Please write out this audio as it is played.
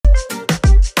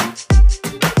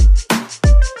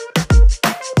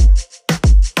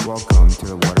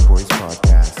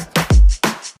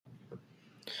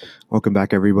Welcome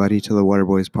back, everybody, to the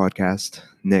Waterboys podcast.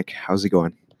 Nick, how's it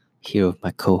going? Here with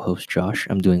my co-host Josh.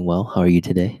 I'm doing well. How are you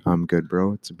today? I'm good,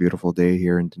 bro. It's a beautiful day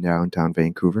here in downtown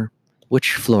Vancouver.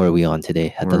 Which floor are we on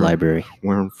today at the library?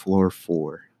 We're on floor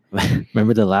 4.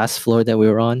 Remember the last floor that we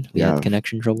were on? We Yeah. had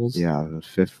connection troubles. Yeah, the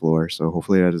 5th floor. So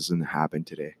hopefully that doesn't happen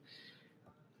today.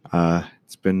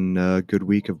 It's been a good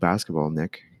week of basketball,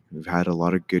 Nick. We've had a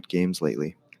lot of good games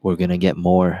lately. We're gonna get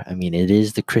more. I mean, it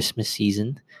is the Christmas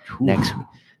season. Next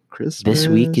Christmas. This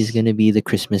week is gonna be the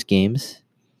Christmas games.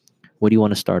 What do you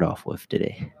want to start off with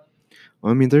today?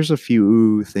 Well, I mean, there's a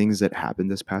few things that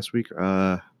happened this past week.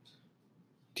 Do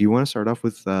you want to start off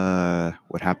with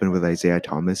what happened with Isaiah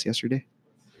Thomas yesterday?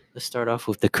 Let's start off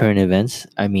with the current events.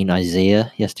 I mean,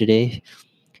 Isaiah yesterday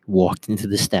walked into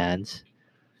the stands,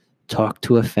 talked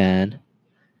to a fan,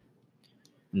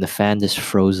 and the fan just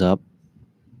froze up.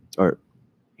 Or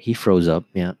he froze up,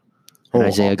 yeah. And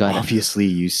Isaiah got obviously,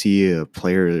 you see a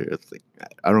player, like,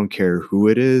 I don't care who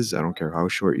it is, I don't care how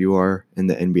short you are in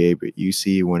the NBA, but you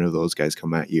see one of those guys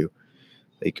come at you,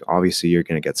 like, obviously you're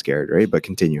going to get scared, right? But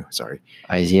continue, sorry.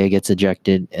 Isaiah gets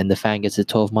ejected, and the fan gets a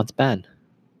 12-month ban.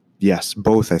 Yes,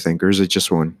 both, I think. Or is it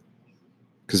just one?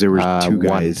 Because there were two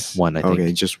guys. One, I think.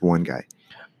 Okay, just one guy.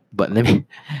 But let me.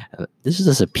 This is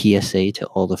just a PSA to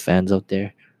all the fans out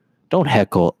there. Don't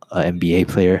heckle an NBA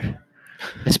player.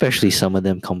 Especially some of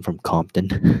them come from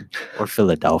Compton or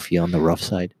Philadelphia on the rough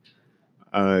side.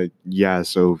 Yeah,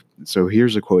 so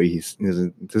here's a quote. This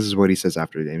is what he says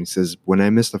after the game. He says, "When I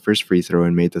missed the first free throw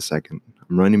and made the second,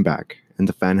 I'm running back, and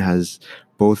the fan has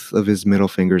both of his middle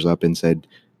fingers up and said,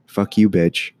 'Fuck you,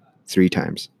 bitch,' 3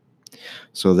 times.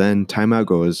 So then timeout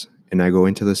goes, and I go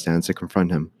into the stands to confront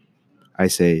him. I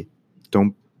say,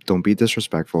 'Don't be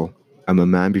disrespectful. I'm a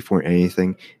man before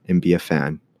anything, and be a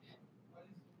fan.'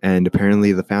 And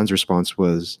apparently the fan's response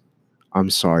was,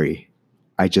 'I'm sorry.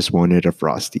 I just wanted a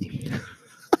Frosty.'"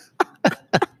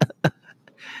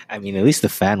 I mean, at least the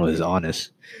fan was honest.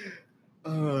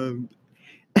 That's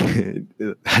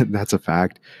a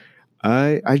fact.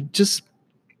 I just,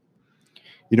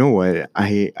 you know what?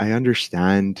 I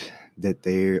understand that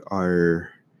they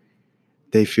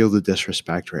feel the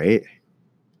disrespect, right?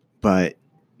 But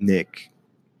Nick,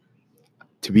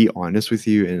 to be honest with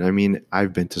you, and I mean,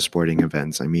 I've been to sporting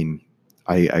events. I mean,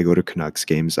 I go to Canucks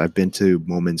games. I've been to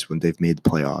moments when they've made the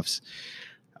playoffs.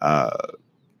 A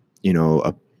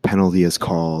penalty is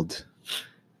called.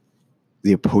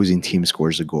 The opposing team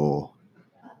scores a goal.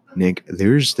 Nick,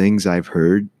 there's things I've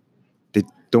heard that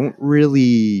don't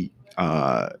really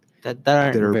that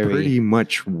are pretty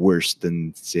much worse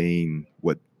than saying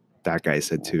what that guy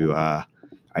said to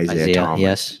Isaiah Thomas,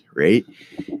 yes. Right?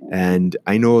 And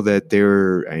I know that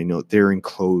they're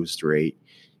enclosed, right?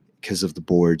 Because of the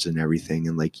boards and everything,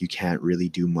 and like you can't really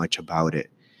do much about it.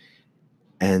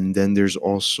 And then there's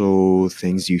also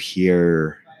things you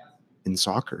hear in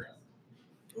soccer.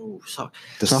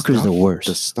 Soccer's the worst.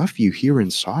 The stuff you hear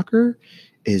in soccer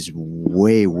is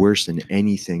way worse than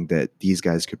anything that these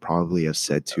guys could probably have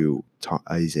said to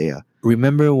Isaiah.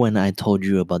 Remember when I told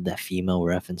you about that female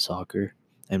ref in soccer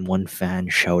and one fan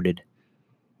shouted?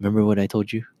 Remember what I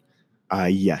told you?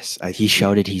 Yes. He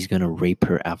shouted he's going to rape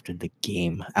her after the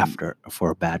game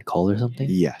for a bad call or something?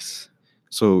 Yes.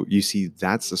 So you see,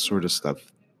 that's the sort of stuff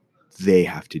they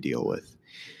have to deal with.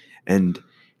 And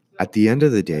at the end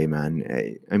of the day,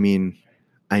 man, I mean,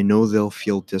 I know they'll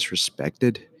feel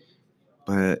disrespected,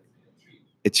 but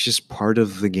it's just part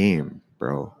of the game,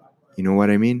 bro. You know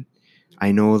what I mean?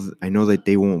 I know that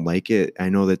they won't like it. I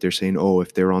know that they're saying, oh,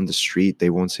 if they're on the street, they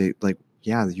won't say, like,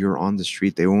 yeah, you're on the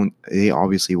street. They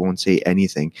obviously won't say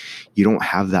anything. You don't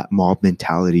have that mob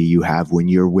mentality you have when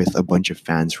you're with a bunch of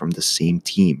fans from the same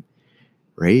team,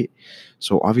 right?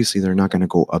 So obviously they're not going to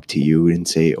go up to you and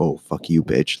say, oh, fuck you,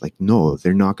 bitch. Like, no,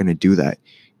 they're not going to do that.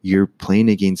 You're playing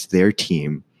against their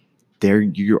team.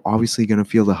 You're obviously going to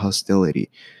feel the hostility.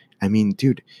 I mean,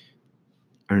 dude,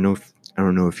 I don't know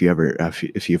if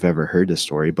you've ever heard this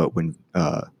story, but when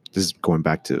this is going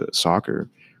back to soccer,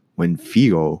 when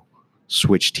Figo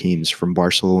switched teams from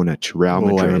Barcelona to Real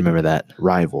Madrid. I remember that.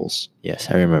 Rivals. Yes,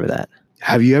 I remember that.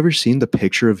 Have you ever seen the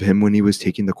picture of him when he was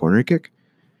taking the corner kick?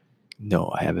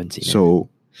 No, I haven't seen it. So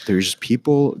there's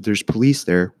police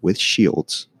there with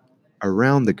shields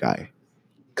around the guy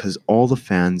because all the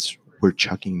fans were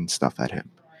chucking stuff at him.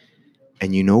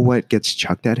 And you know what gets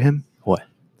chucked at him? What?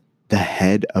 The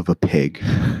head of a pig.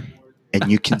 And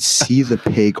you can see the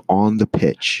pig on the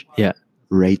pitch. Yeah.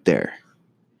 Right there.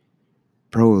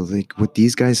 Bro, like what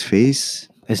these guys face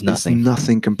is nothing. It's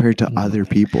nothing compared to other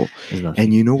people.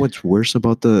 And you know what's worse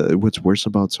about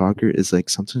soccer is like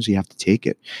sometimes you have to take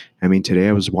it. I mean, today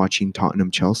I was watching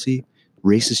Tottenham Chelsea.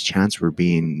 racist chants were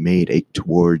being made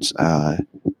towards I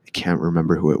can't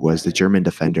remember who it was, the German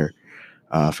defender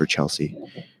for Chelsea.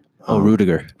 Oh,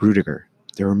 Rudiger. Rudiger.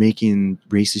 They were making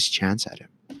racist chants at him.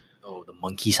 Oh, the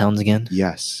monkey sounds again.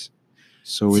 Yes.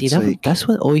 So See, it's like that's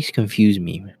what always confused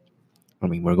me. I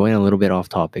mean, we're going a little bit off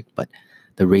topic, but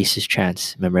the racist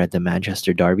chants. Remember at the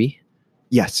Manchester derby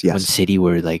yes, when yes, City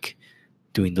were like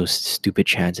doing those stupid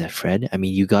chants at Fred? I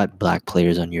mean, you got black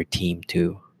players on your team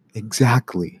too.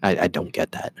 exactly. I don't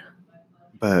get that.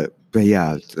 But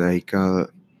yeah, like I'm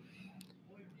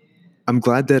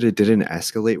glad that it didn't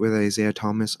escalate with Isaiah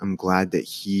Thomas. I'm glad that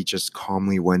he just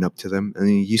calmly went up to them. I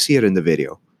mean, you see it in the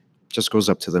video. Just goes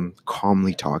up to them,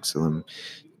 calmly talks to them,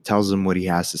 tells them what he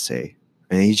has to say,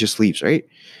 and he just leaves, right?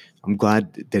 I'm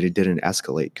glad that it didn't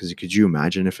escalate, because could you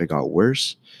imagine if it got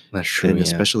worse? That's true. And Yeah.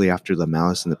 especially after the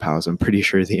Malice in the Palace, I'm pretty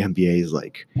sure the NBA is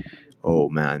like, oh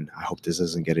man, I hope this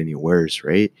doesn't get any worse,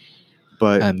 right?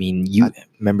 But I mean, you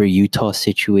remember Utah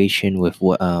situation with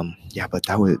what? yeah, but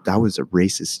that was a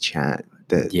racist chant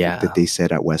that Yeah. that they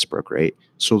said at Westbrook, right?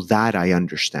 So that I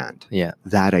understand. Yeah.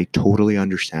 That I totally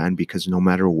understand, because no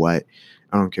matter what,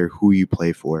 I don't care who you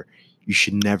play for, you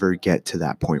should never get to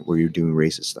that point where you're doing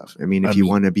racist stuff. I mean, if you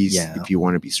want to be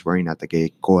swearing at the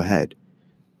gate, go ahead,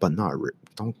 but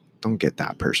don't get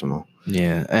that personal.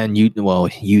 Yeah, and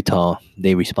Utah,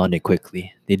 they responded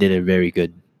quickly. They did a very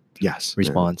good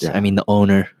response. Yeah. I mean, the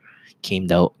owner came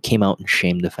out and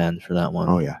shamed the fans for that one.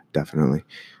 Oh yeah, definitely.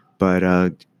 But I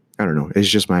don't know. It's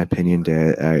just my opinion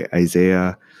that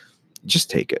Isaiah,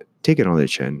 just take it on the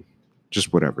chin.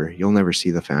 Just whatever. You'll never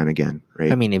see the fan again,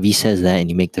 right? I mean, if he says that and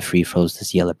you make the free throws,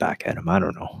 just yell it back at him. I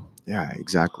don't know. Yeah,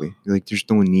 exactly. Like, there's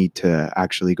no need to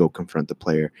actually go confront the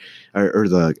player or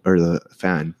the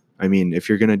fan. I mean, if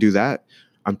you're gonna do that,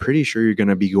 I'm pretty sure you're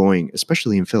gonna be going,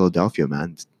 especially in Philadelphia,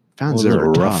 man. Fans Well,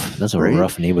 are rough. tough. That's a right?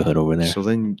 rough neighborhood over there. So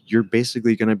then you're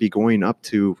basically gonna be going up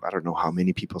to, I don't know how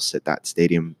many people sit that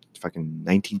stadium, fucking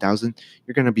 19,000.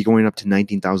 You're gonna be going up to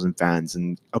 19,000 fans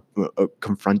and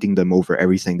confronting them over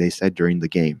everything they said during the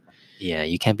game. Yeah,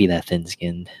 you can't be that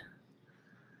thin-skinned.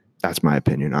 That's my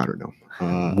opinion. I don't know.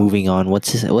 Moving on,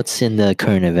 what's in the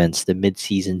current events? The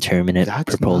mid-season tournament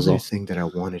proposal. That's another thing that I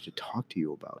wanted to talk to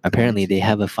you about. Apparently, they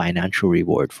have a financial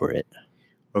reward for it.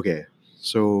 Okay,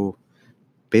 so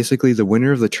basically, the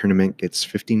winner of the tournament gets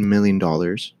 $15 million.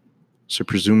 So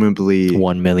presumably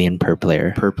 $1 million per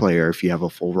player. Per player, if you have a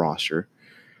full roster.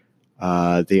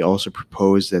 They also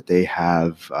propose that they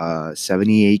have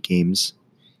 78 games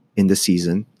in the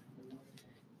season.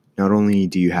 Not only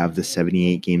do you have the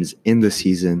 78 games in the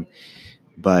season,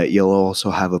 but you'll also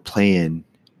have a play-in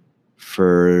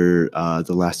for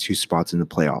the last two spots in the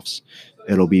playoffs.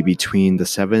 It'll be between the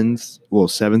seventh will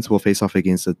face off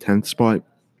against the 10th spot,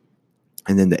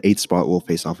 and then the 8th spot will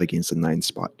face off against the 9th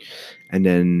spot. And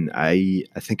then I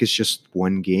think it's just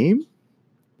one game.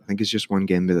 I think it's just one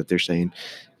game that they're saying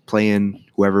play-in,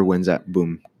 whoever wins that,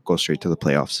 boom, go straight to the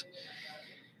playoffs.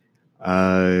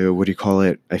 What do you call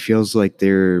it? I feels like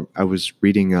I was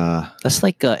reading that's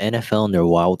like NFL and their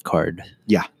wild card.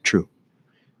 Yeah, true.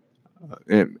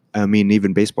 I mean,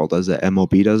 even baseball does that.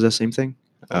 MLB does the same thing.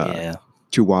 Yeah.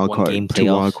 Two wild card,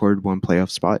 one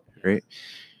playoff spot, right?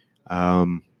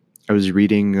 I was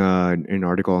reading an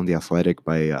article on The Athletic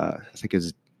by I think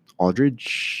it's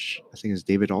Aldridge. I think it's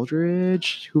David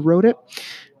Aldridge who wrote it,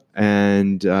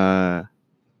 and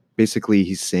basically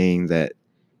he's saying that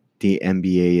the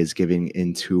NBA is giving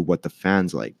into what the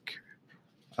fans like.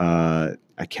 I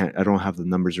don't have the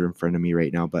numbers in front of me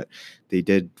right now, but they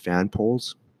did fan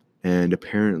polls, and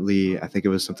apparently I think it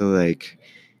was something like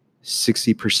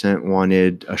 60%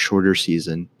 wanted a shorter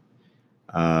season,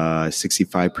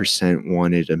 65%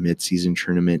 wanted a mid-season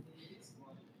tournament,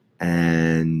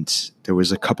 and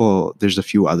there's a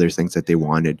few other things that they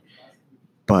wanted,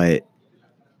 but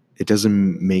it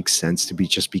doesn't make sense to be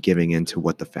giving into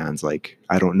what the fans like.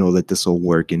 I don't know that this will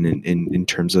work in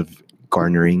terms of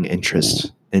garnering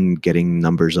interest and getting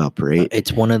numbers up, right?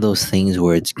 It's one of those things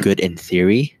where it's good in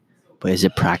theory, but is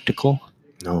it practical?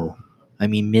 No. I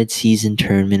mean, mid-season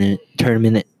tournament.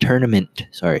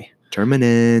 Sorry.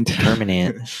 Tournament.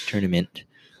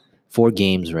 4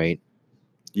 games, right?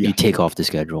 Yeah. You take off the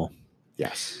schedule.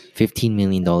 Yes. $15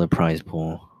 million prize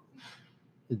pool.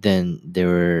 Then they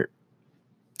were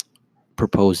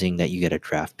proposing that you get a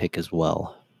draft pick as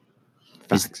well.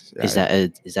 Facts. Is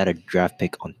that a draft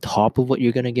pick on top of what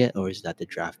you're gonna get, or is that the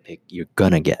draft pick you're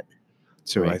gonna get?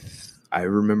 So right? I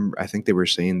remember. I think they were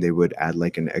saying they would add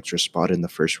like an extra spot in the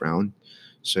first round,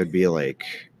 so it'd be like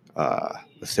the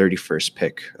 31st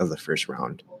pick of the first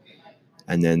round,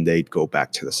 and then they'd go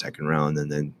back to the second round,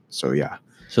 and then so yeah.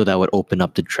 So that would open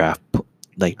up the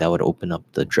like that would open up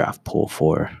the draft pool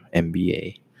for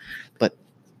NBA. But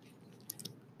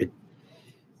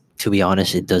to be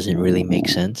honest, it doesn't really make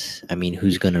sense. I mean,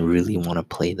 who's gonna really want to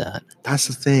play that? That's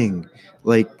the thing.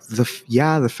 Like the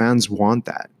fans want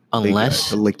that.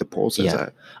 Unless, like the poll says yeah,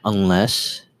 that.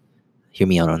 unless, hear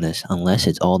me out on this. Unless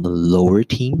it's all the lower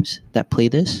teams that play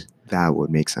this, That would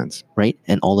make sense. right?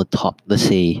 And all the top, let's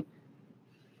say,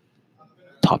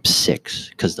 top 6,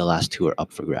 because the last 2 are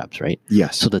up for grabs, right?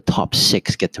 Yes. So the top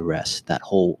 6 get to rest that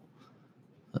whole,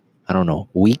 I don't know,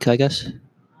 week, I guess.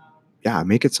 Yeah,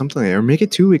 make it something, or make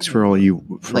it 2 weeks for all you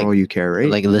Like- all you care, right?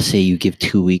 Like, let's say you give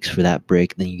 2 weeks for that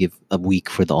break, then you give a week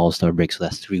for the All-Star break, so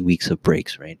that's 3 weeks of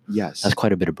breaks, right? Yes. That's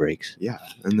quite a bit of breaks. Yeah,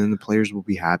 and then the players will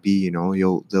be happy. You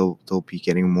know, they'll be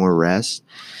getting more rest,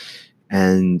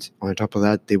 and on top of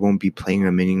that, they won't be playing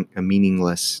a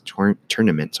meaningless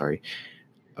tournament. Sorry.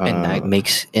 And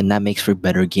that makes for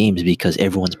better games because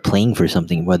everyone's playing for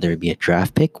something, whether it be a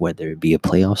draft pick, whether it be a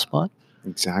playoff spot,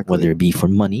 exactly. whether it be for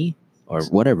money or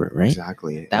whatever, right?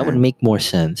 Exactly. That would make more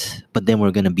sense. But then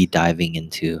we're gonna be diving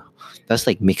into that's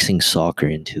like mixing soccer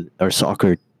into or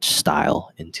soccer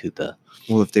style into the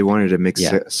Well, if they wanted to mix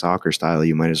Yeah. soccer style,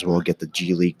 you might as well get the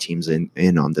G League teams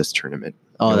in on this tournament.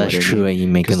 oh know that's what I true, and you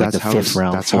make it Because like that's the how fifth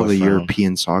round. that's how the fourth round.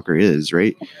 European soccer is,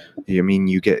 right? I mean,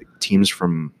 you get teams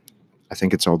from, I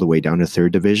think it's all the way down to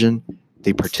third division.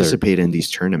 They participate in these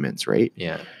tournaments, right?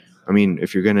 Yeah. I mean,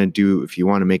 if you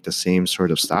want to make the same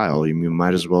sort of style, you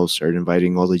might as well start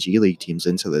inviting all the G League teams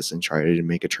into this and try to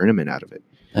make a tournament out of it.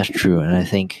 That's true. And I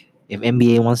think if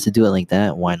NBA wants to do it like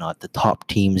that, why not? The top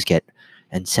teams get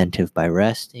incentive by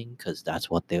resting because that's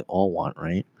what they all want,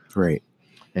 right? Right.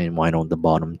 And why don't the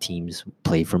bottom teams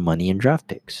play for money and draft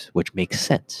picks, which makes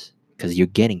sense because you're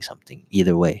getting something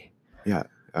either way.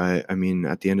 I mean,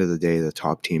 at the end of the day, the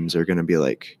top teams are going to be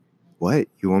like, what?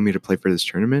 You want me to play for this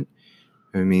tournament?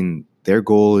 I mean, their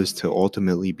goal is to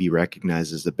ultimately be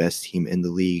recognized as the best team in the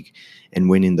league and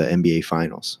winning the NBA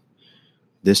Finals.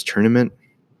 This tournament,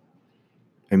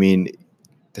 I mean,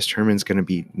 this tournament's going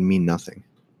to mean nothing.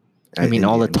 I mean, In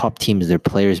all the end. top teams, their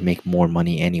players make more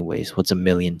money anyways. What's $1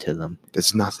 million to them?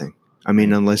 It's nothing. I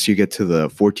mean, unless you get to the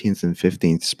 14th and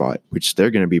 15th spot, which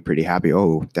they're going to be pretty happy.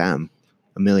 Oh, damn,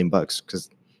 $1 million because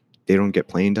they don't get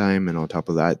playing time, and on top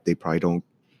of that, they probably don't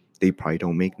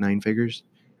make 9 figures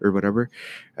or whatever.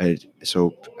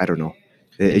 So I don't know.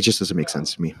 It just doesn't make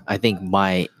sense to me. I think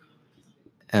not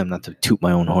to toot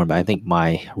my own horn, but I think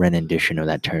my rendition of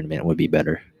that tournament would be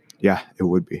better Yeah, it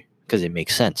would be. because it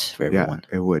makes sense for everyone.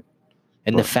 Yeah, it would.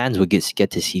 And the fans would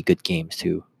get to see good games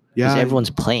too. Because Yeah,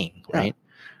 everyone's playing, Yeah. right?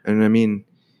 and I mean,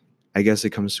 I guess it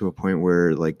comes to a point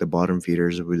where like the bottom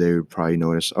feeders, they would probably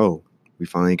notice, oh, we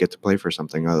finally get to play for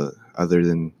something other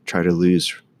than try to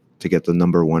lose to get the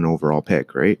number 1 overall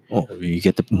pick, right? Well, you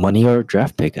get the money or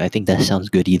draft pick. I think that sounds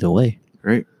good either way.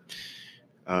 Right.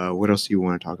 What else do you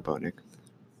want to talk about, Nick?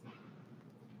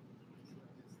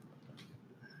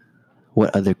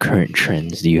 What other current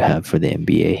trends do you have for the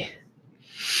NBA?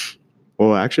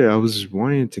 Well, actually, I was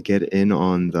wanting to get in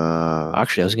on the.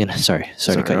 Actually, I was gonna sorry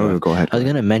to cut you off. Go ahead. I was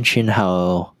gonna mention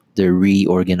how they're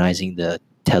reorganizing the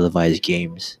televised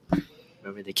games.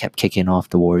 Remember they kept kicking off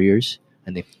the Warriors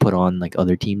and they put on like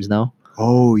other teams now?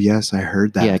 Oh yes, I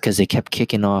heard that. Yeah, because they kept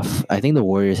kicking off. I think the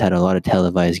Warriors had a lot of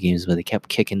televised games, but they kept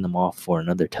kicking them off for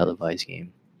another televised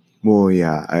game. Well,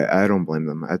 yeah, I don't blame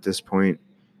them at this point.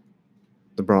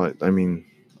 I mean,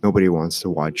 nobody wants to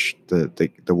watch the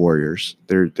Warriors.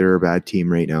 They're a bad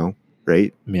team right now,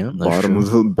 right? Yeah, that's Bottom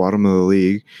true. of the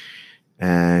league,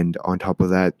 and on top of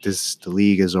that, the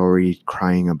league is already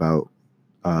crying about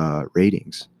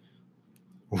ratings.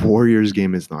 Warriors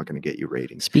game is not going to get you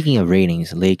ratings. Speaking of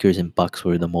ratings, Lakers and Bucks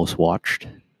were the most watched,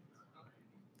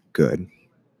 Good.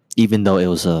 even though it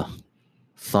was a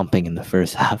thumping in the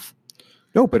first half.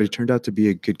 No, but it turned out to be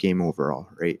a good game overall,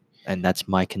 right? And that's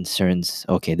my concerns.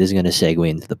 Okay, this is going to segue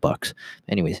into the Bucks.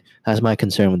 Anyways, that's my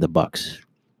concern with the Bucks.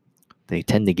 They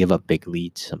tend to give up big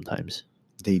leads sometimes.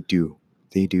 They do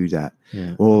that.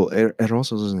 Yeah. Well, it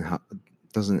also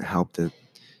doesn't help that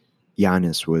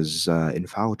Giannis was in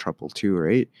foul trouble too,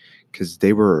 right? Because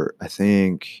they were, I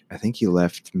think he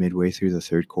left midway through the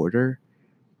third quarter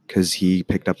because he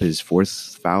picked up his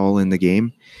 4th foul in the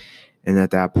game, and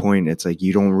at that point, it's like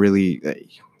you don't really.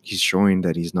 He's showing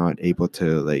that he's not able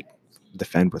to like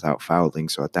defend without fouling.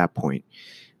 So at that point,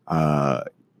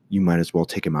 you might as well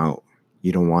take him out.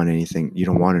 You don't want anything. You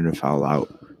don't want him to foul out.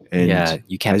 And yeah,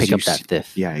 you can't as pick you up that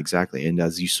fifth. Yeah, exactly. And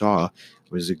as you saw,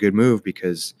 it was a good move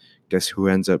because guess who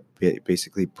ends up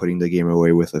basically putting the game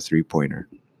away with a 3-pointer?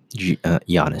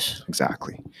 Giannis.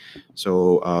 Exactly.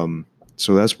 So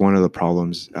So that's one of the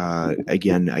problems.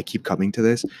 Again, I keep coming to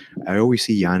this. I always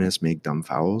see Giannis make dumb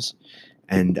fouls.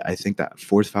 And I think that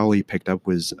fourth foul he picked up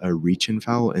was a reach-in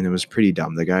foul, and it was pretty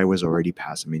dumb. The guy was already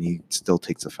past him, and he still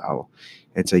takes a foul.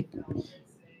 It's like,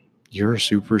 you're a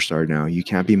superstar now. You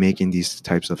can't be making these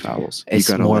types of fouls. It's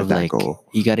you got to more let of that like go.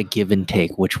 you got to give and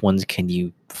take. Which ones can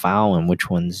you foul and which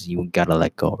ones you got to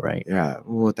let go, right? Yeah,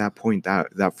 well, at that point,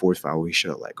 that fourth foul, he should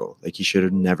have let go. Like, he should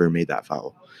have never made that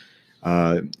foul.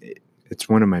 It's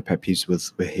one of my pet peeves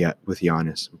with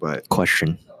Giannis, but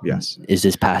Question. yes. Is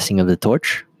this passing of the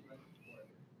torch?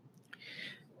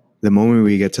 The moment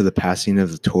we get to the passing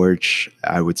of the torch,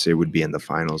 I would say would be in the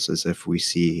finals, as if we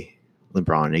see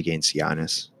LeBron against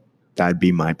Giannis. That'd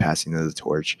be my passing of the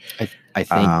torch. I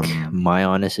think my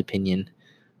honest opinion,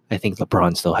 I think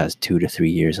LeBron still has 2 to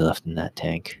 3 years left in that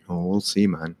tank. Oh, we'll see,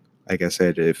 man. Like I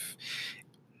said, if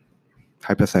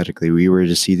hypothetically we were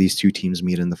to see these two teams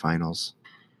meet in the finals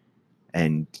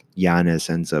and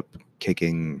Giannis ends up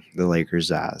kicking the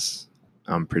Lakers' ass,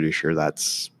 I'm pretty sure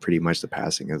that's pretty much the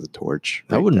passing of the torch.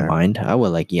 I wouldn't mind. I would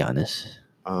like Giannis.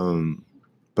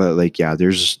 But like, yeah,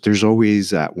 there's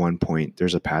always at one point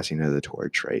there's a passing of the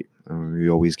torch, right? We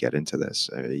always get into this.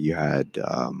 You had,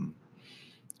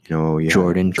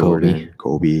 Jordan,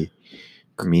 Kobe.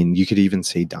 I mean, you could even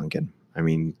say Duncan. I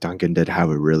mean, Duncan did have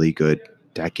a really good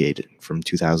decade from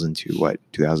 2000 to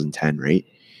 2010, right?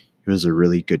 He was a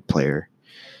really good player.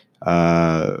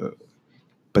 But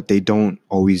they don't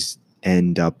always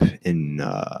end up in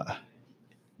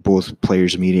both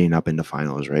players meeting up in the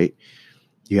finals, right?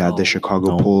 You had the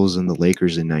Chicago Bulls and the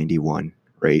Lakers in 91,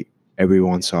 right?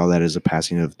 Everyone saw that as a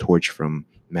passing of the torch from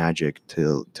Magic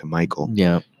to Michael.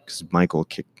 Yeah. Because Michael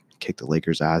kicked the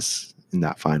Lakers' ass in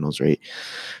that finals, right?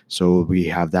 So we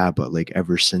have that, but like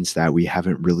ever since that, we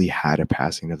haven't really had a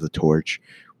passing of the torch.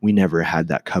 We never had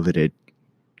that coveted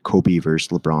Kobe versus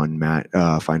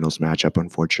LeBron finals matchup,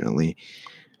 unfortunately.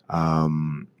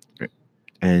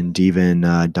 And even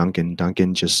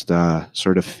Duncan just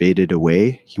sort of faded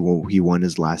away. He won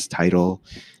his last title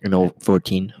in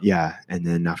 2014. Yeah, and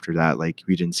then after that, like,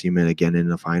 we didn't see him again in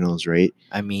the finals, right?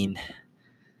 I mean,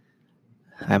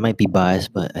 I might be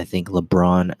biased, but I think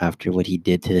LeBron, after what he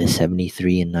did to the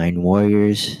 73-9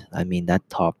 Warriors, I mean, that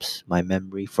tops my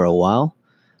memory for a while.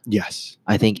 Yes.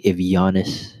 I think if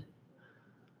Giannis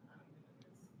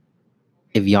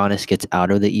gets out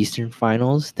of the Eastern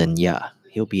Finals, then yeah,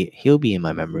 he'll be in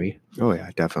my memory. Oh yeah,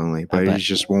 definitely. But he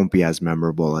just won't be as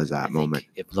memorable as that moment.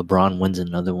 If LeBron wins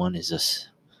another one,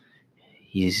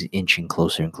 he's inching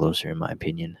closer and closer, in my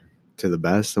opinion. To the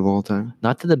best of all time?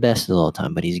 Not to the best of all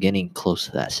time, but he's getting close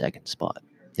to that second spot,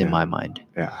 in my mind.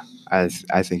 Yeah. I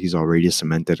think he's already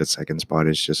cemented a second spot.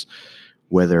 It's just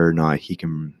whether or not he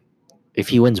can... If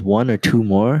he wins one or two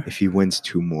more... If he wins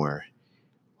two more,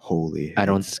 holy...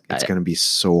 It's going to be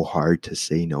so hard to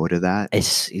say no to that.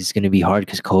 It's going to be hard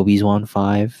because Kobe's won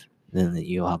 5. Then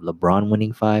you'll have LeBron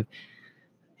winning 5.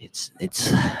 It's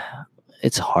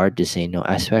hard to say no,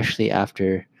 especially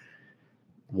after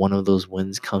one of those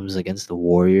wins comes against the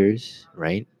Warriors,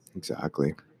 right?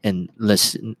 Exactly. And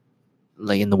the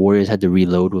Warriors had to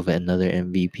reload with another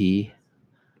MVP.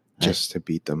 Just to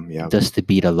beat them, yeah. Just to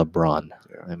beat a LeBron.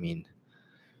 Yeah. I mean,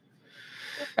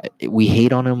 we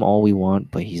hate on him all we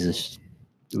want, but he's a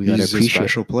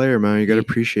special player, man. You got to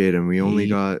appreciate him. We only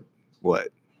got, what?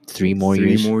 3 more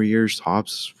years? 3 more years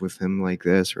tops with him like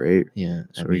this, right? Yeah.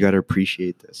 So we got to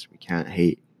appreciate this. We can't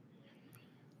hate.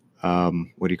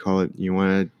 What do you call it? You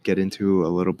want to get into a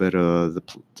little bit of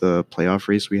the playoff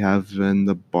race we have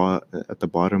at the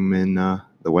bottom in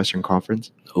the Western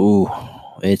Conference?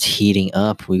 Oh, it's heating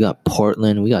up. We got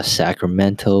Portland. We got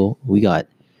Sacramento. I'm going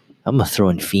to throw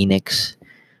in Phoenix.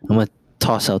 I'm going to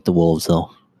toss out the Wolves,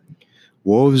 though.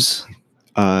 Wolves.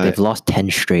 They've lost 10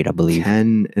 straight, I believe.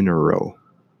 10 in a row.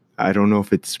 I don't know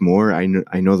if it's more. I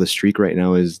know the streak right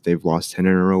now is they've lost 10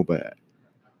 in a row, but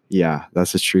yeah,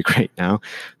 that's the streak right now.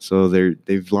 So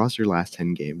they've lost their last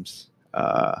 10 games.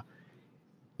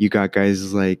 You got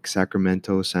guys like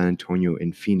Sacramento, San Antonio,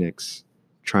 and Phoenix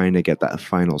trying to get that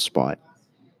final spot.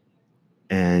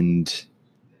 And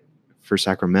for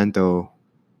Sacramento,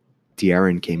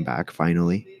 De'Aaron came back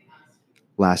finally.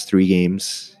 Last 3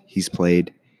 games he's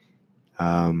played.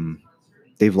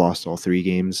 They've lost all 3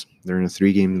 games. They're in a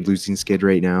 3-game losing skid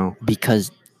right now.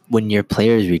 Because when your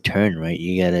players return, right,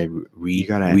 you gotta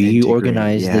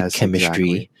reorganize the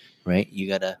chemistry, right? You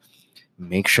gotta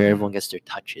make sure everyone gets their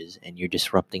touches, and you're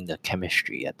disrupting the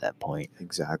chemistry at that point.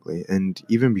 Exactly. And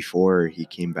even before he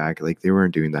came back, like, they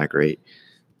weren't doing that great.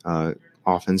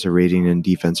 Offensive rating and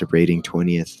defensive rating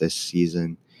 20th this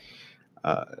season.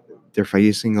 They're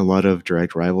facing a lot of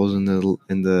direct rivals in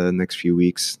the next few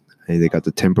weeks. They got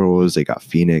the Timberwolves. They got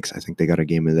Phoenix. I think they got a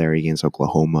game in there against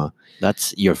Oklahoma.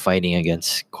 You're fighting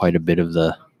against quite a bit of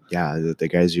the Yeah, the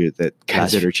guys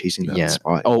that are chasing that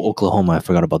spot. Oh, Oklahoma! I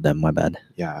forgot about them. My bad.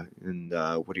 Yeah, and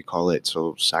what do you call it?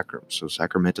 So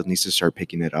Sacramento needs to start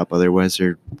picking it up. Otherwise,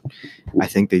 I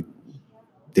think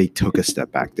they took a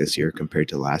step back this year compared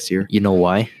to last year. You know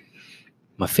why?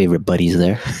 My favorite buddy's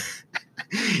there.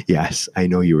 Yes, I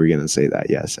know you were gonna say that.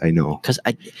 Yes, I know. Because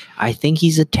I think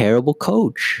he's a terrible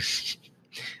coach.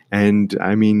 And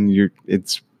I mean,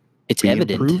 it's being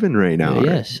evident. proven right now.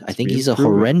 Yes, right? I think he's a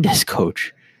horrendous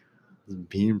coach. It's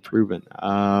being proven.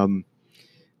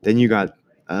 Then you got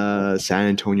San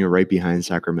Antonio right behind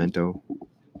Sacramento.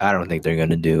 I don't think they're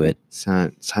gonna do it.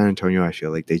 San Antonio, I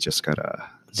feel like they just gotta.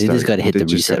 They just gotta hit the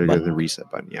reset button. The reset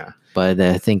button, yeah. But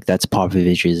I think that's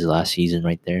Popovich's last season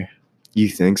right there. You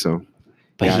think so?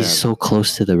 But he's so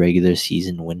close to the regular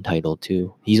season win title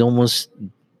too. He's almost. I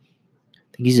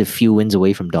think he's a few wins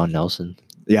away from Don Nelson.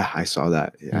 Yeah, I saw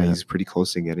that. Yeah, he's pretty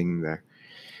close to getting there.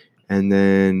 And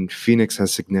then Phoenix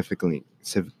has significantly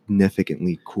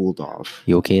cooled off.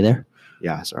 You okay there?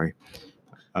 Yeah, sorry.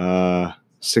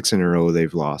 6 in a row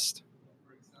they've lost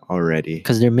already.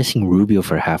 Because they're missing Rubio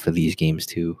for half of these games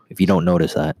too. If you don't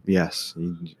notice that. Yes.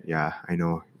 Yeah, I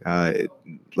know.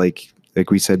 Like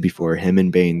we said before, him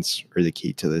and Baines are the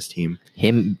key to this team.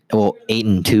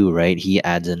 Ayton too, right? He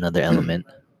adds another element.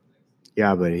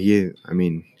 Yeah, but he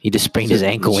just sprained his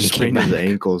ankle when he came back. His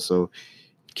ankle, so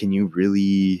can you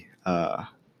really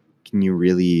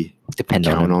depend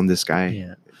on this guy?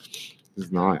 Yeah.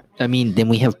 It's not. I mean, then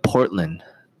we have Portland.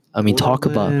 I mean, talk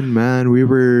about man.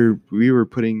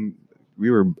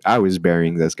 I was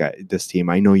burying this team.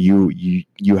 I know you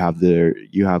have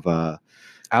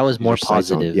I was more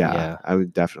positive. Yeah.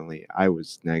 I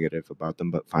was negative about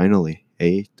them, but finally,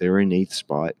 they're in 8th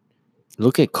spot.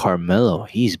 Look at Carmelo.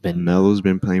 Melo's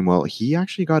been playing well. He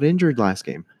actually got injured last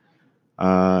game.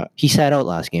 He sat out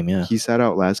last game, yeah. He sat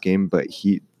out last game, but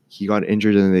he got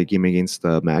injured in the game against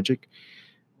the Magic.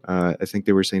 I think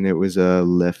they were saying it was a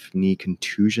left knee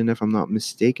contusion, if I'm not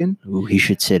mistaken. Ooh, he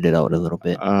should sit it out a little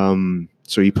bit.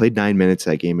 So he played 9 minutes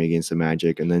that game against the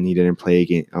Magic, and then he didn't play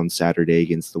again on Saturday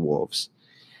against the Wolves.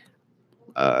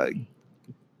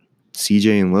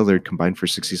 CJ and Lillard combined for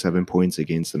 67 points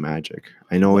against the Magic.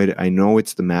 I know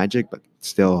it's the Magic, but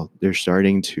still, they're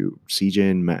starting to. CJ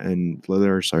and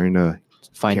Lillard are starting to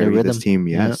find their rhythm. This team,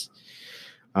 yes.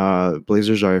 Yeah.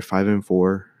 Blazers are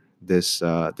 5-4 this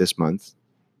month.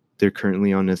 They're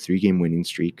currently on a 3-game winning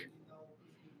streak.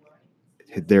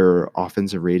 Their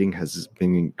offensive rating has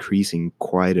been increasing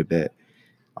quite a bit.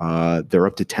 They're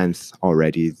up to 10th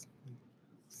already.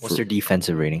 What's their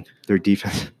defensive rating? Their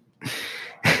defensive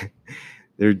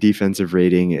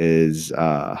rating is,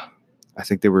 I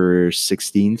think they were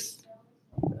 16th.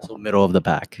 So middle of the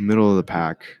pack.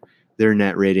 Their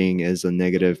net rating is a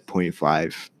negative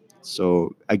 0.5.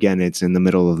 So again, it's in the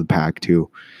middle of the pack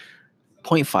too.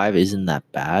 0.5 isn't that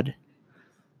bad.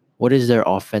 What is their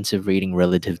offensive rating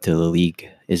relative to the league?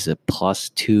 Is it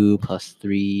 +2,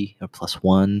 +3, or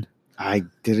 +1? I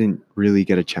didn't really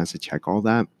get a chance to check all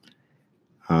that.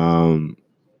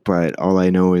 But all I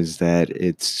know is that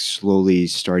it's slowly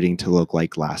starting to look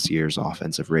like last year's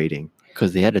offensive rating.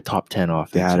 Because they had a top 10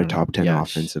 offense. They had a top 10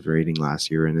 offensive rating last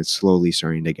year, and it's slowly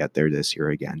starting to get there this year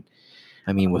again.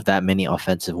 I mean, with that many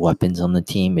offensive weapons on the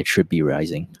team, it should be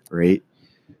rising. Right?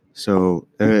 So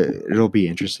it'll be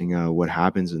interesting what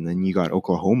happens. And then you got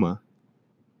Oklahoma.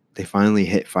 They finally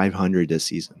hit 500 this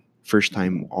season. First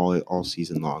time all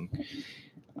season long.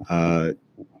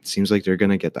 Seems like they're going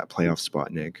to get that playoff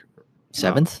spot, Nick.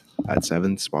 7th? At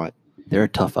 7th spot. They're a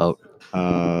tough out.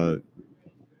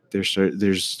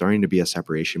 There's starting to be a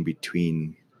separation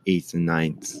between 8th and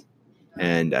 9th.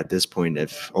 And at this point,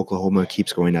 if Oklahoma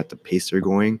keeps going at the pace they're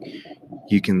going,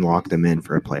 you can lock them in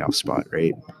for a playoff spot,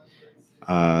 right?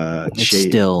 It's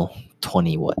still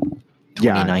 29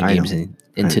 games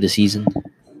into the season.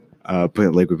 But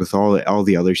like with all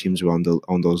the other teams on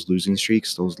those losing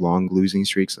streaks, those long losing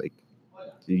streaks, like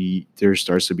there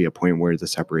starts to be a point where the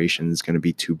separation is going to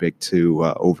be too big to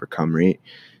overcome, right?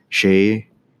 Shea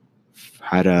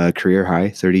had a career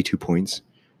high, 32 points,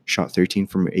 shot 13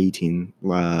 from 18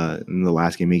 in the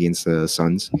last game against the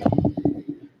Suns.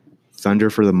 Thunder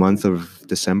for the month of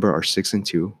December are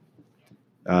 6-2.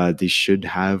 They should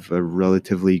have a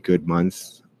relatively good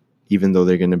month, even though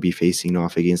they're going to be facing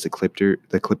off against the Clippers,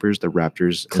 the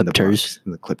Raptors, and the Bucks,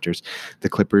 and the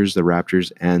Clippers, the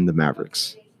Raptors, and the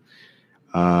Mavericks.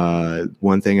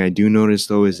 One thing I do notice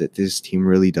though is that this team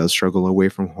really does struggle away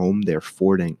from home. They're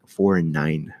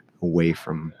 4-9 away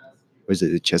from, was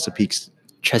it the Chesapeake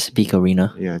Chesapeake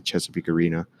Arena. Yeah, Chesapeake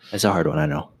Arena. That's a hard one, I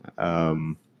know.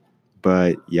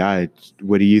 But yeah,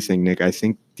 what do you think, Nick? I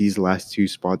think these last two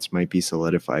spots might be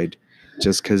solidified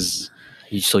just because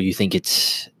So you think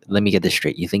it's, let me get this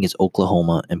straight. You think it's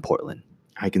Oklahoma and Portland?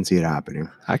 I can see it happening.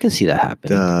 I can see that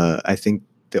happening. I think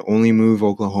the only move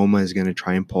Oklahoma is going to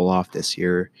try and pull off this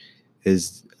year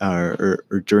is, or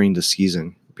during the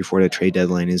season before the trade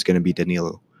deadline, is going to be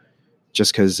Danilo,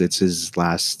 just because it's his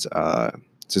last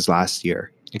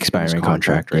year Expiring his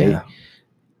contract, right? yeah.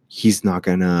 He's not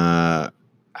gonna.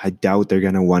 I doubt they're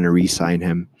gonna want to re-sign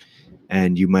him,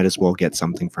 and you might as well get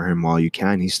something for him while you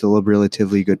can. He's still a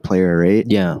relatively good player, right?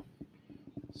 Yeah.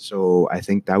 So I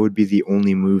think that would be the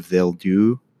only move they'll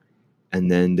do. And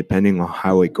then depending on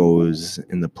how it goes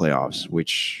in the playoffs,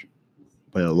 which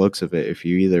by the looks of it, if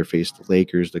you either face the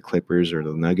Lakers, the Clippers, or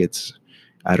the Nuggets,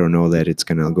 I don't know that it's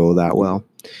going to go that well.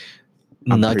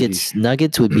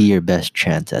 Nuggets would be your best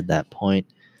chance at that point.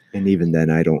 And even then,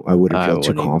 I wouldn't feel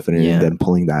too confident in them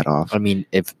pulling that off. I mean,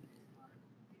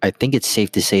 I think it's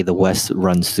safe to say the West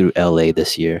runs through LA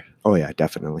this year. Oh yeah,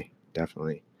 definitely.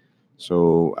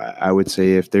 So I would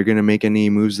say if they're going to make any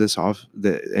moves it's going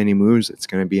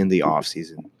to be in the off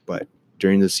season. But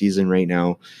during the season right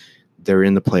now, they're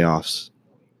in the playoffs.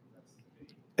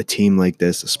 A team like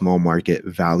this, a small market,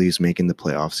 values making the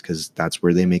playoffs because that's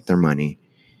where they make their money.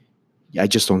 I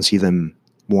just don't see them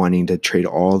wanting to trade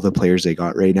all the players they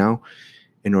got right now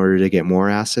in order to get more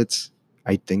assets.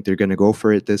 I think they're going to go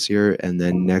for it this year, and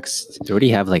then next... They already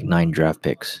have like 9 draft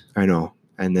picks. I know.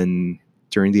 And then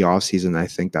during the offseason, I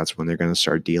think that's when they're going to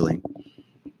start dealing.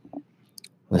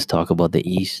 Let's talk about the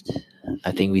East.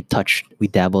 I think we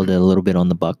dabbled a little bit on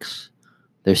the Bucks.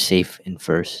 They're safe in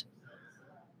first.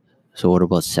 So what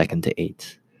about 2nd to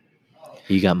 8th?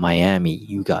 You got Miami,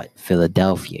 you got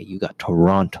Philadelphia, you got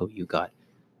Toronto, you got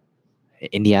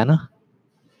Indiana?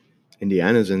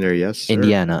 Indiana's in there, yes, sir.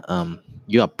 Indiana.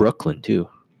 You got Brooklyn too.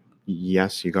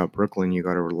 Yes, you got Brooklyn, you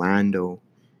got Orlando.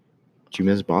 Did you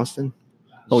miss Boston?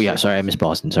 Oh yeah, sorry, I missed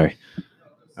Boston, sorry.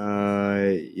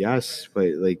 Yes, but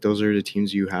like those are the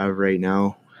teams you have right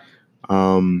now.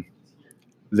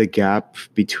 The gap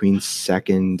between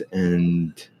 2nd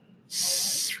and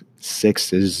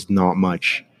 6th is not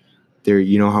much.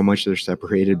 You know how much they're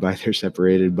separated by? They're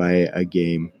separated by a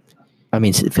game. I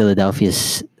mean,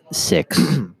 Philadelphia's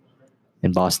 6th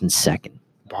and Boston's 2nd.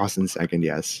 Boston's 2nd,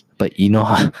 yes. But you know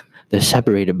how they're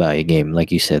separated by a game,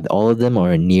 like you said. All of them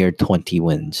are near 20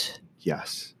 wins.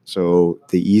 Yes. So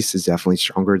the East is definitely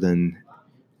stronger than,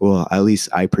 well, at least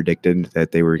I predicted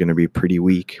that they were going to be pretty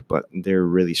weak, but they're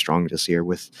really strong this year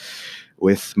with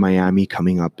Miami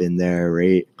coming up in there,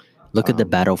 right? Look at the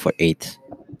battle for 8th.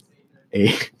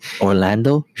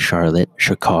 Orlando, Charlotte,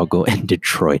 Chicago, and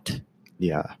Detroit.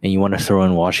 Yeah. And you want to throw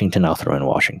in Washington? I'll throw in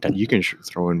Washington. You can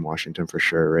throw in Washington for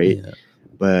sure, right? Yeah.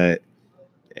 But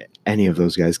any of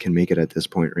those guys can make it at this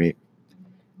point, right?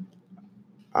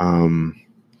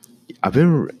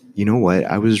 You know what?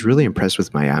 I was really impressed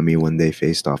with Miami when they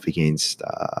faced off against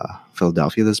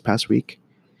Philadelphia this past week.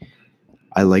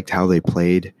 I liked how they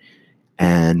played.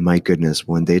 And my goodness,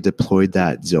 when they deployed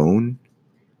that zone,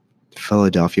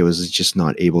 Philadelphia was just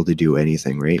not able to do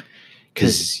anything, right?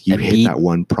 Because you hit that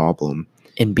one problem.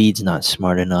 Embiid's not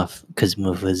smart enough because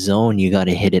with a zone, you got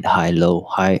to hit it high-low,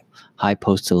 high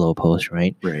post to low post,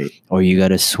 right? Right. Or you got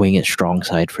to swing it strong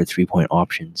side for 3-point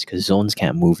options because zones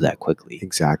can't move that quickly.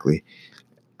 Exactly.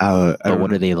 But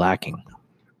what are they lacking?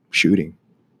 Shooting.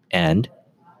 And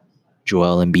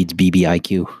Joel Embiid's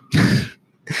BBIQ.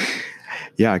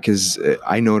 Yeah, because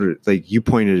I noted, like you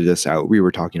pointed this out. We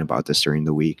were talking about this during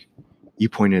the week. You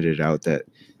pointed it out that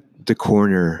the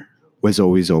corner was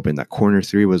always open. That corner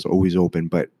 3 was always open.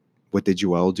 But what did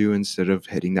Joel do instead of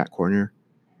hitting that corner?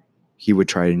 He would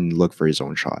try and look for his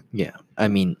own shot. Yeah, I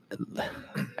mean,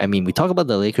 we talk about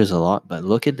the Lakers a lot, but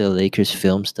look at the Lakers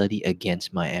film study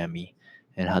against Miami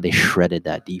and how they shredded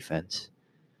that defense.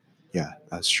 Yeah,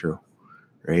 that's true,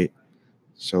 right?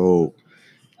 So,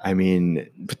 I mean,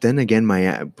 but then again,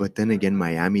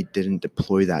 Miami didn't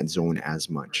deploy that zone as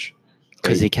much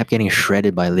because they kept getting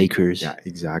shredded by Lakers. Yeah,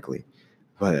 exactly.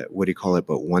 But what do you call it?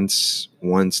 But once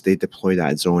they deploy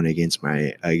that zone against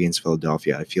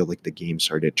Philadelphia, I feel like the game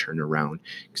started to turn around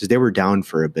because they were down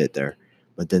for a bit there,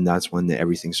 but then that's when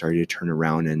everything started to turn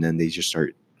around, and then they just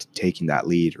start taking that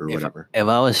lead or whatever. If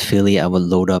I was Philly, I would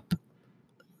load up.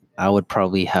 I would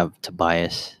probably have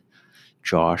Tobias,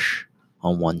 Josh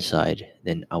on one side,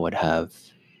 then I would have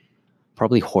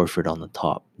probably Horford on the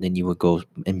top. Then you would go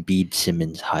Embiid,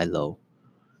 Simmons, high-low,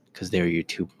 because they're your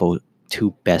two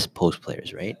best post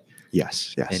players, right?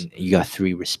 Yes. And you got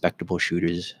 3 respectable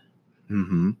shooters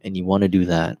Mm-hmm. and you want to do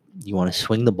that, you want to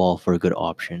swing the ball for a good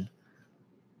option,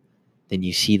 then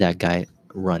you see that guy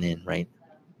run in, right?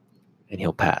 And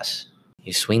he'll pass.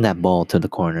 You swing that ball to the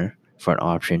corner for an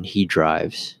option, he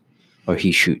drives or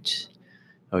he shoots.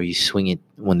 Or you swing it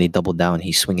when they double down,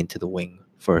 he swing it to the wing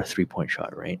for a 3-point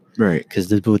shot, right? Right.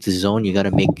 Because with the zone, you gotta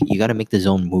make the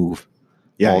zone move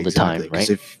Yeah, all the exactly. time,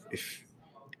 right?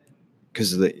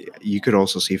 Because you could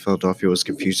also see Philadelphia was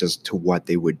confused as to what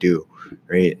they would do,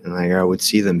 right? And like I would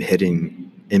see them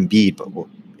hitting Embiid, but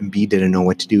Embiid didn't know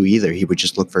what to do either. He would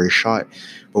just look for a shot.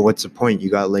 But what's the point? You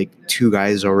got like two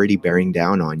guys already bearing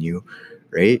down on you,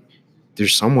 right?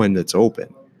 There's someone that's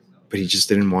open, but he just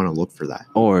didn't want to look for that.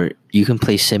 Or you can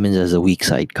play Simmons as a weak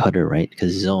side cutter, right?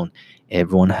 Because zone,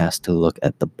 everyone has to look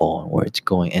at the ball and where it's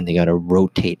going, and they gotta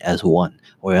rotate as one,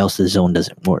 or else the zone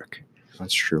doesn't work,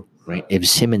 That's true. right? If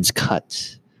Simmons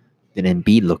cuts, then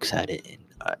Embiid looks at it, and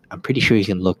I'm pretty sure he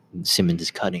can look. Simmons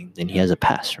is cutting, then he has a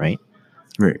pass, right?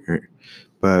 Right.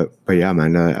 But yeah,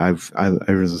 man, I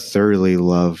thoroughly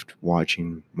loved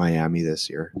watching Miami this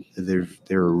year. They're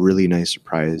a really nice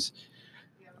surprise.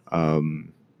 I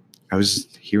was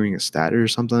hearing a stat or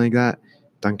something like that.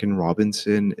 Duncan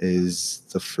Robinson is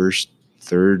the first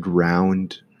third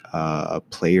round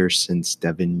player since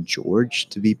Devin George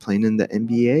to be playing in the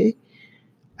NBA.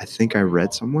 I think I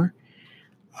read somewhere.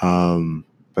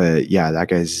 But yeah, that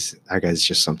guy's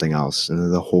just something else,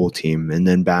 and the whole team. And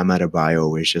then Bam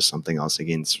Adebayo is just something else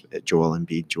against Joel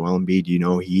Embiid. Joel Embiid,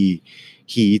 he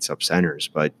eats up centers,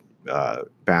 but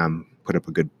Bam put up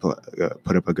a good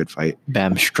fight.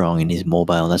 Bam's strong and he's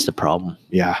mobile. That's the problem.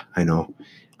 Yeah, I know.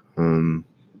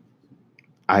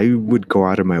 I would go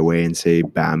out of my way and say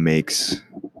Bam he's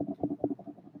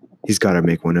got to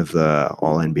make one of the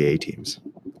All NBA teams.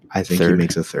 I think he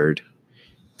makes a third.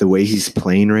 The way he's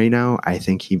playing right now, I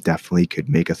think he definitely could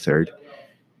make a third.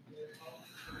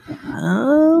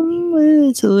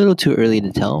 It's a little too early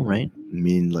to tell, right? I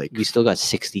mean, like, we still got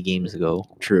 60 games to go.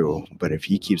 True, but if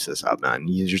he keeps this up, man,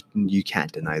 you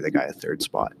can't deny the guy a third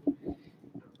spot.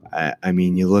 I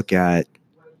mean, you look at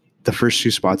the first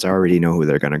two spots. I already know who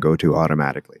they're going to go to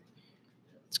automatically.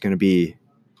 It's going to be,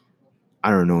 I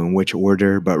don't know in which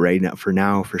order, but right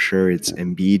now, for sure, it's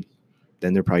Embiid.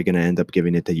 Then they're probably going to end up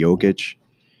giving it to Jokic.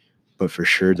 But for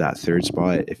sure, that third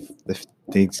spot, if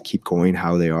things keep going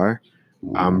how they are,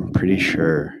 I'm pretty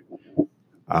sure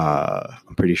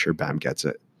Bam gets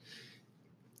it.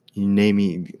 You name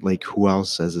me, like, who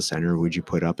else as a center would you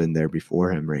put up in there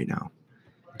before him right now?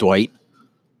 Dwight?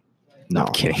 No.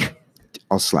 I'm kidding.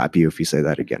 I'll slap you if you say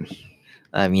that again.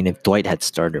 I mean, if Dwight had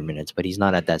starter minutes, but he's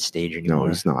not at that stage anymore. No,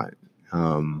 he's not.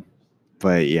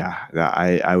 But yeah,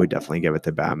 I would definitely give it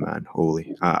to Bam, man.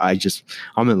 Holy,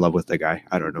 I'm in love with the guy.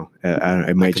 I don't know.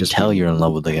 I might just tell you're in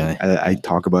love with the guy. I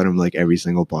talk about him like every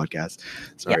single podcast.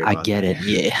 Sorry, I get it.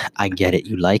 Yeah, I get it.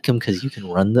 You like him because you can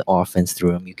run the offense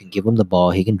through him. You can give him the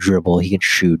ball. He can dribble. He can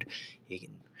shoot. He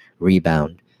can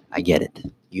rebound. I get it.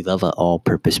 You love an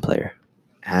all-purpose player.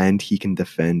 And he can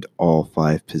defend all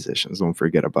 5 positions. Don't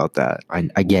forget about that.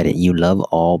 I get it. You love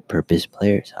all-purpose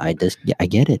players. I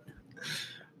get it.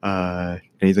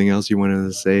 Anything else you wanted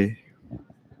to say?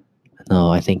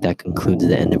 No, I think that concludes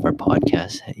the end of our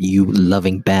podcast. You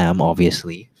loving Bam,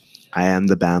 obviously. I am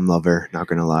the Bam lover, not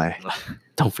gonna lie.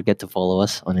 Don't forget to follow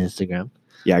us on Instagram.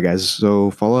 Yeah, guys. So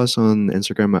follow us on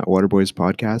Instagram at Waterboys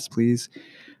Podcast, please.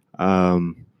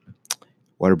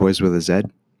 Waterboys with a Z.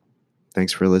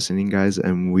 Thanks for listening, guys.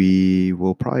 And we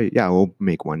will we'll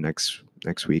make one next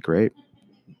week, right?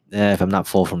 If I'm not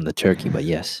full from the turkey, but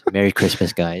yes. Merry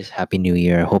Christmas, guys. Happy New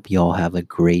Year. I hope you all have a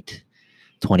great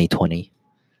 2020.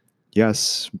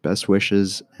 Yes, best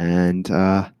wishes, and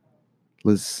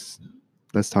let's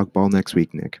talk ball next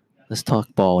week, Nick. Let's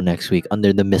talk ball next week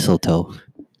under the mistletoe.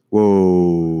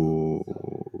 Whoa.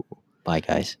 Bye,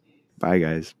 guys. Bye,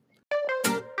 guys.